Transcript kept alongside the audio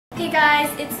guys,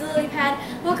 it's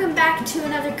Lilypad. Welcome back to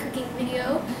another cooking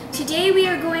video. Today we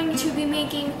are going to be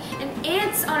making an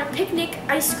ants on a picnic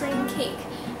ice cream cake.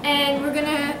 And we're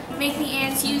gonna make the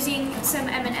ants using some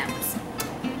M&Ms.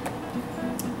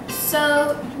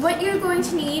 So what you're going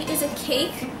to need is a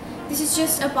cake. This is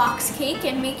just a box cake,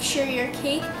 and make sure your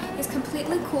cake is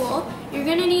completely cool. You're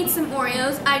gonna need some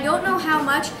Oreos. I don't know how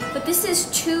much, but this is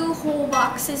 2 whole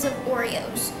boxes of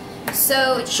Oreos.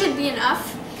 So it should be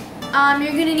enough.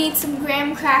 You're gonna need some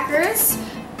graham crackers,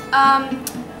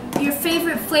 your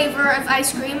favorite flavor of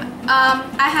ice cream.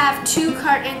 I have 2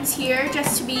 cartons here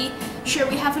just to be sure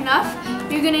we have enough.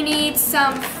 You're gonna need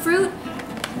some fruit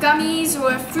gummies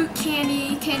or fruit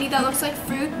candy that looks like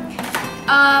fruit.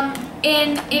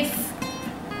 And if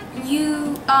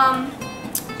you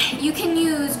you can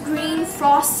use green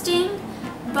frosting,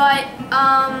 but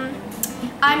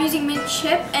I'm using mint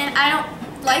chip, and I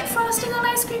don't like frosting on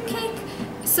ice cream cake.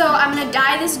 So I'm going to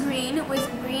dye this green with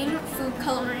green food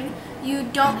coloring. You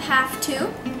don't have to.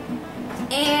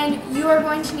 And you are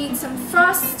going to need some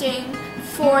frosting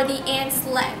for the ants'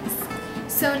 legs.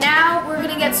 So now we're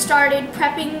going to get started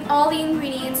prepping all the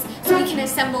ingredients so we can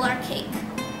assemble our cake.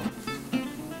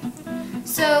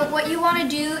 So what you want to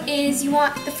do is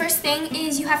the first thing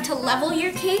is you have to level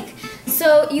your cake.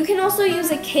 So you can also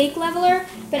use a cake leveler,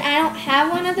 but I don't have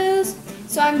one of those.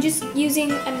 So I'm just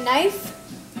using a knife.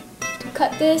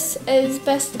 Cut this as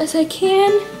best as I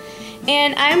can,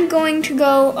 and I'm going to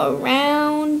go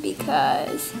around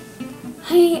because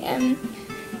I am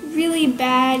really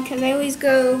bad because I always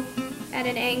go at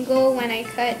an angle when I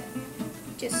cut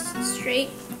just straight.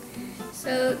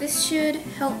 So this should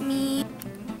help me.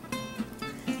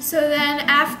 So then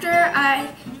after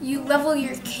you level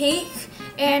your cake,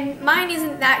 and mine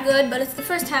isn't that good, but it's the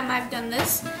first time I've done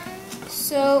this.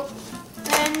 So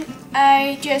then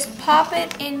I just pop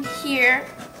it in here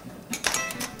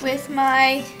with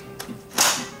and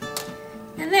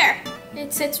there.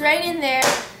 It sits right in there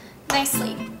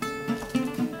nicely.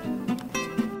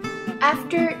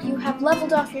 After you have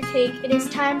leveled off your cake, it is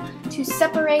time to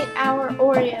separate our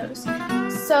Oreos.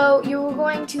 So you're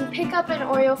going to pick up an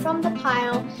Oreo from the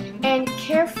pile and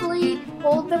carefully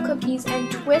hold the cookies and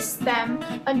twist them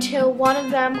until one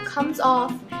of them comes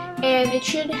off, and it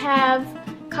should have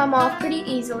come off pretty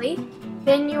easily.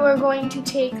 Then you are going to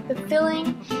take the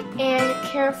filling and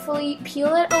carefully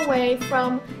peel it away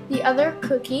from the other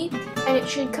cookie, and it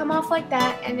should come off like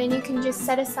that, and then you can just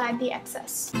set aside the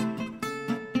excess.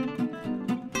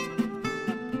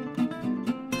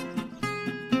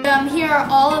 Here are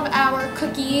all of our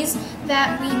cookies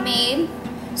that we made.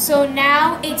 So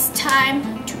now it's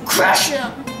time to crush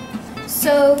them.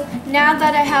 So now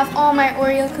that I have all my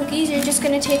Oreo cookies, you're just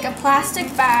going to take a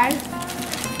plastic bag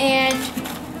and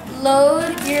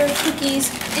load your cookies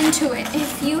into it.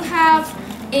 If you have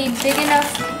a big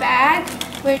enough bag,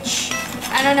 which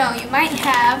I don't know, you might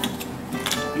have,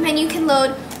 then you can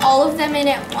load all of them in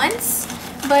at once,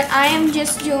 but I am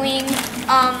just doing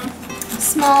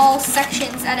small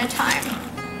sections at a time.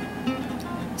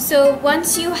 So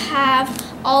once you have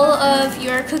all of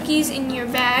your cookies in your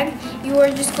bag, you are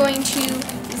just going to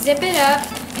zip it up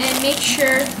and make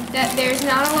sure that there's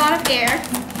not a lot of air.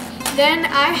 Then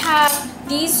I have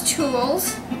these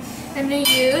tools I'm going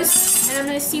to use, and I'm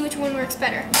going to see which one works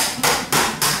better.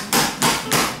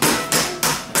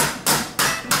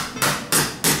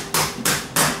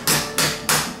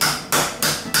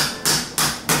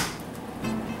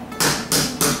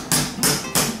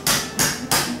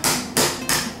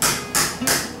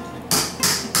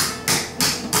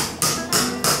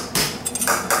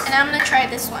 And I'm going to try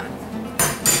this one.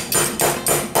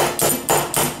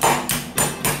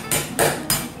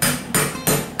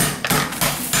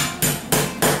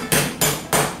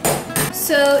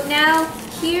 So now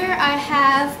here I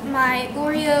have my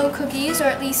Oreo cookies, or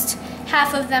at least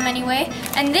half of them anyway,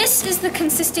 and this is the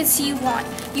consistency you want.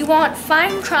 You want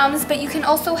fine crumbs, but you can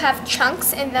also have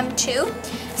chunks in them too.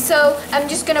 So I'm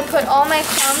just going to put all my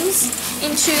crumbs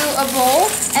into a bowl,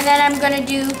 and then I'm going to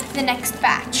do the next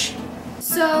batch.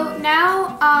 So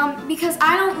now, because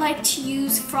I don't like to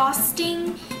use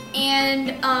frosting, and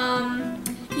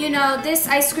you know, this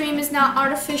ice cream is not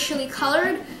artificially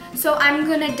colored, so I'm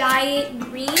gonna dye it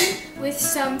green with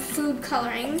some food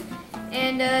coloring.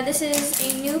 And this is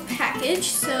a new package,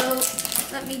 so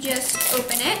let me just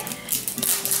open it.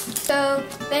 So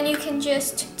then you can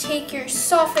just take your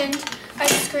softened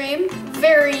ice cream,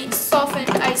 very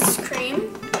softened ice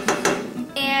cream,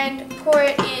 and pour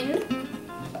it in.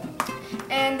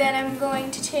 And then I'm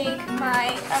going to take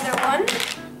my other one.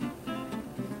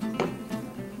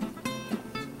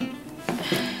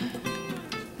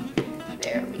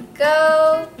 There we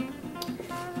go.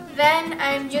 then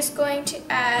I'm just going to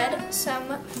add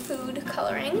some food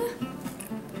coloring.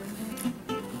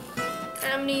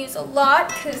 And I'm going to use a lot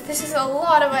because this is a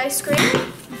lot of ice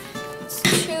cream. It's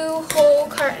 2 whole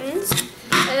cartons.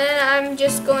 And then I'm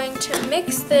just going to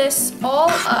mix this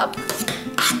all up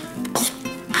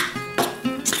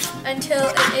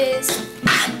until it is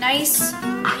a nice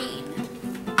green.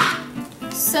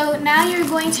 So now you're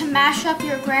going to mash up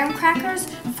your graham crackers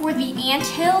for the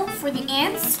anthill, for the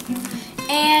ants.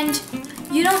 And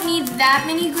you don't need that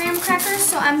many graham crackers,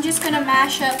 so I'm just going to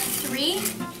mash up 3.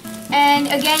 And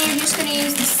again, you're just going to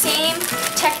use the same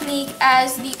technique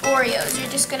as the Oreos. You're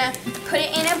just going to put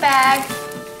it in a bag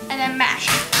and then mash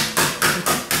it.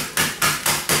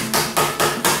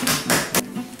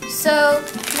 So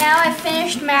now I've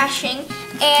finished mashing,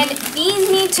 and these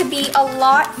need to be a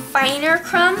lot finer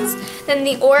crumbs than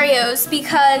the Oreos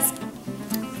because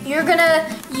you're gonna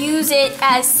use it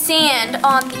as sand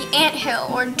on the anthill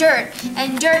or dirt,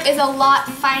 and dirt is a lot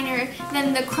finer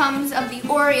than the crumbs of the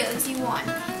Oreos you want.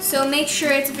 So make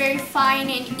sure it's very fine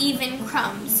and even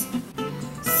crumbs.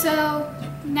 So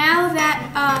now that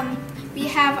we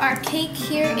have our cake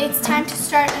here, it's time to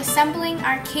start assembling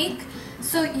our cake.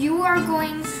 So you are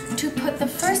going to put the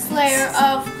first layer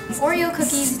of Oreo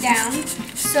cookies down.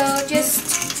 So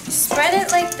just spread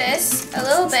it like this, a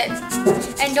little bit.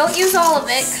 And don't use all of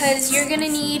it because you're gonna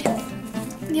need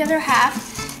the other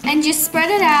half. And just spread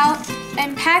it out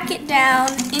and pack it down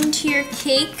into your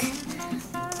cake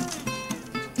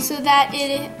so that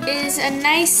it is a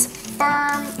nice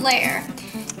firm layer.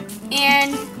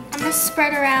 And I'm gonna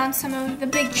spread around some of the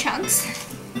big chunks.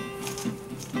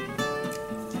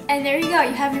 And there you go,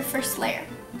 you have your first layer.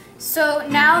 So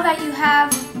now that you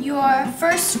have your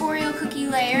first Oreo cookie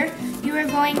layer, you are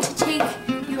going to take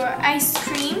your ice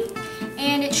cream,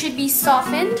 and it should be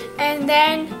softened, and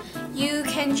then you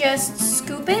can just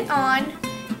scoop it on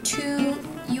to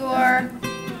your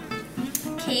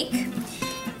cake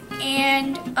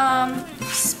and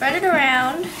spread it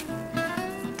around.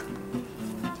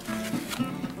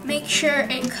 Make sure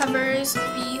it covers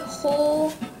the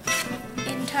whole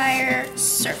entire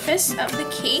surface of the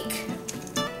cake.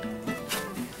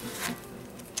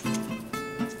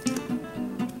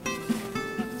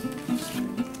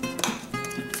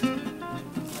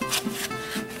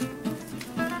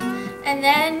 And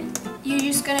then you're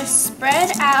just gonna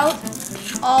spread out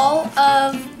all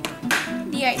of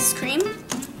the ice cream.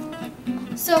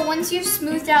 So once you've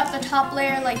smoothed out the top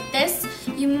layer like this,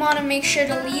 you want to make sure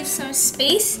to leave some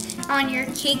space on your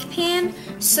cake pan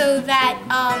so that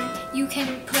you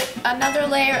can put another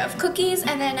layer of cookies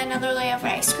and then another layer of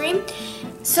ice cream.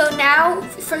 So now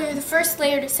for the first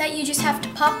layer to set, you just have to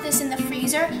pop this in the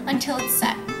freezer until it's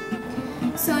set.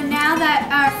 So now that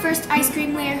our first ice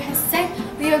cream layer has set,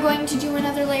 we are going to do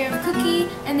another layer of cookie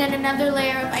and then another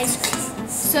layer of ice cream.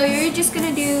 So you're just going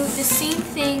to do the same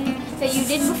thing that you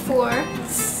did before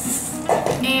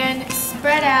and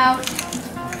spread out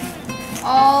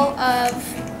all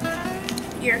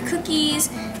of your cookies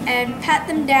and pat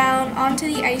them down onto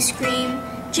the ice cream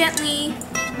gently.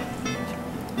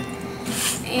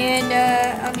 And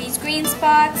on these green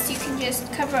spots, you can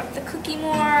just cover up the cookie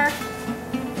more,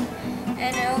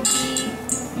 and it'll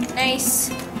be nice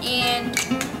and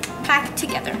packed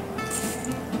together.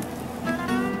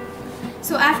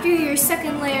 So after your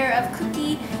second layer of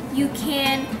cookie, you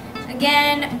can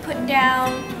again put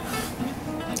down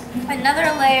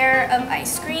another layer of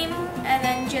ice cream and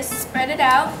then just spread it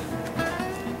out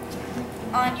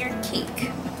on your cake.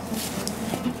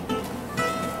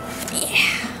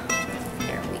 Yeah,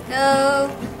 there we go.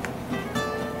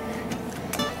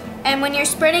 And when you're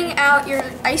spreading out your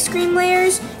ice cream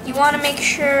layers, you want to make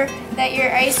sure that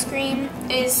your ice cream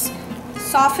is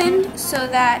softened so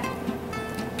that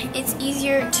it's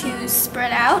easier to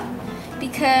spread out,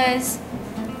 because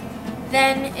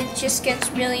then it just gets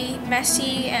really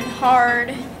messy and hard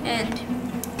and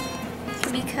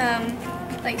can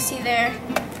become, like, see there,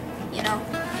 you know.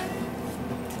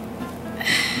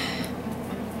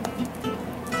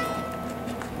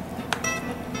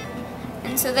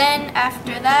 And so then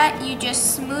after that, you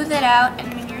just smooth it out,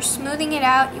 and when you're smoothing it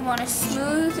out, you want to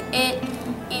smooth it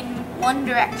in one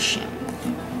direction.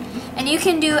 And you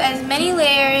can do as many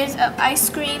layers of ice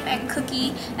cream and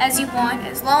cookie as you want,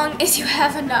 as long as you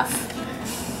have enough.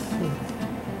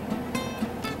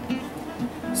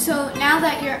 So now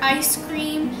that your ice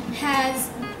cream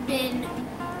has been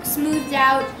smoothed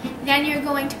out, then you're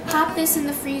going to pop this in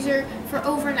the freezer for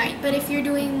overnight. But if you're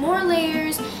doing more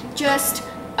layers, just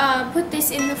put this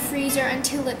in the freezer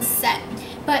until it's set.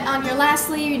 But on your last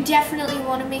layer, you definitely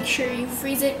want to make sure you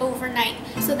freeze it overnight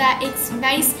so that it's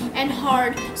nice and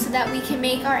hard so that we can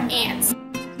make our ants.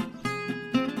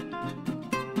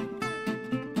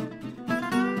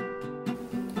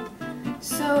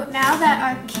 that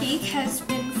our cake has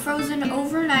been frozen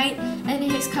overnight and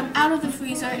it has come out of the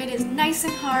freezer, it is nice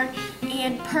and hard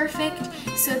and perfect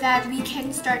so that we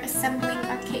can start assembling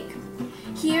our cake.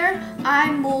 Here,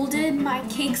 I molded my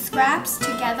cake scraps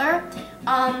together,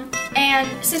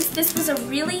 and since this was a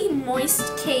really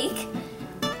moist cake,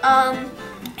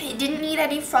 it didn't need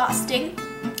any frosting,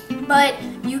 but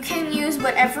you can use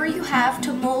whatever you have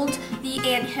to mold the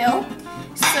anthill.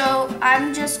 So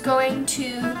I'm just going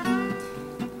to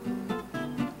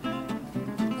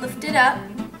lift it up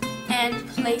and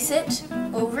place it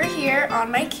over here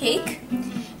on my cake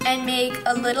and make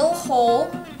a little hole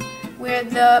where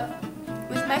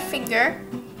with my finger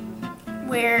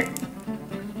where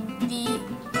the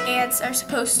ants are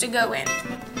supposed to go in.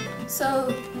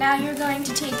 So now you're going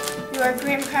to take your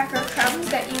graham cracker crumbs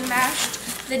that you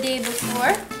mashed the day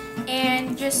before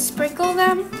and just sprinkle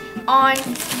them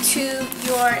onto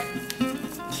your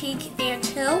cake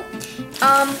anthill.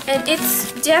 And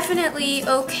it's definitely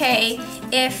okay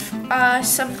if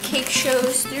some cake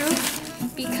shows through,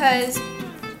 because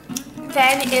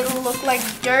then it'll look like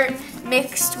dirt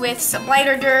mixed with some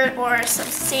lighter dirt or some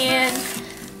sand,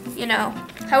 you know,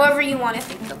 however you want to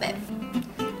think of it.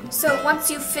 So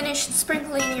once you've finished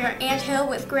sprinkling your anthill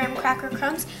with graham cracker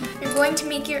crumbs, you're going to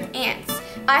make your ants.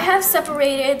 I have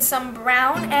separated some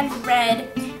brown and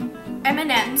red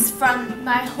M&Ms from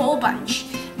my whole bunch,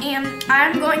 and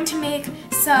I'm going to make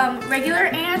some regular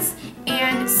ants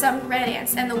and some red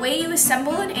ants. And the way you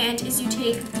assemble an ant is you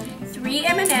take 3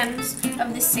 M&Ms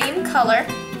of the same color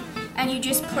and you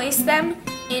just place them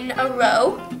in a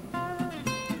row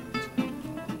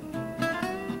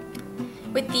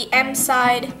with the M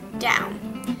side down.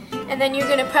 And then you're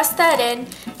going to press that in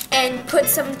and put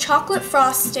some chocolate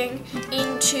frosting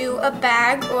into a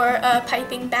bag or a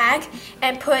piping bag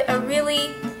and cut a really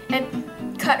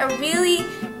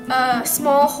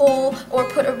small hole or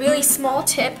put a really small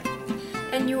tip,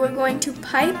 and you are going to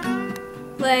pipe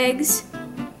legs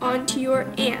onto your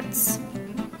ants.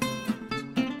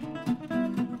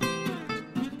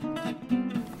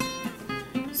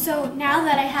 So now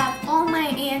that I have all my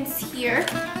ants here,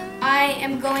 I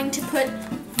am going to put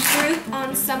fruit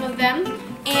on some of them,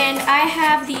 and I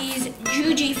have these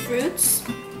Juji fruits.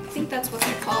 I think that's what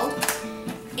they're called.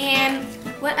 And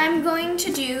what I'm going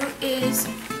to do is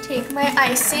take my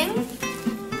icing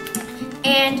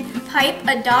and pipe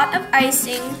a dot of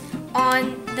icing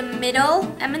on the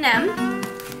middle M&M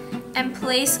and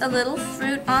place a little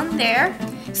fruit on there,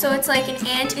 so it's like an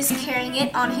ant is carrying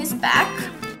it on his back.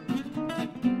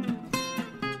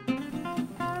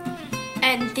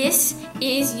 And this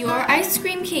is your ice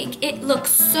cream cake. It looks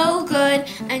so good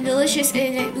and delicious,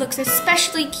 and it looks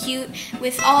especially cute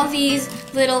with all these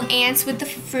little ants with the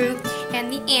fruit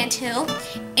and the anthill.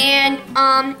 And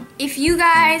if you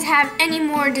guys have any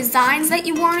more designs that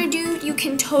you want to do, you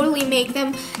can totally make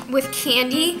them with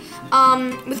candy.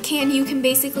 With candy you can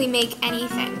basically make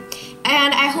anything.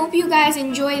 And I hope you guys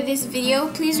enjoy this video.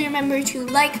 Please remember to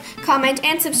like, comment,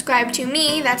 and subscribe to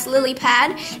me. That's Lily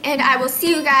Pad. And I will see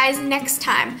you guys next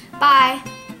time. Bye.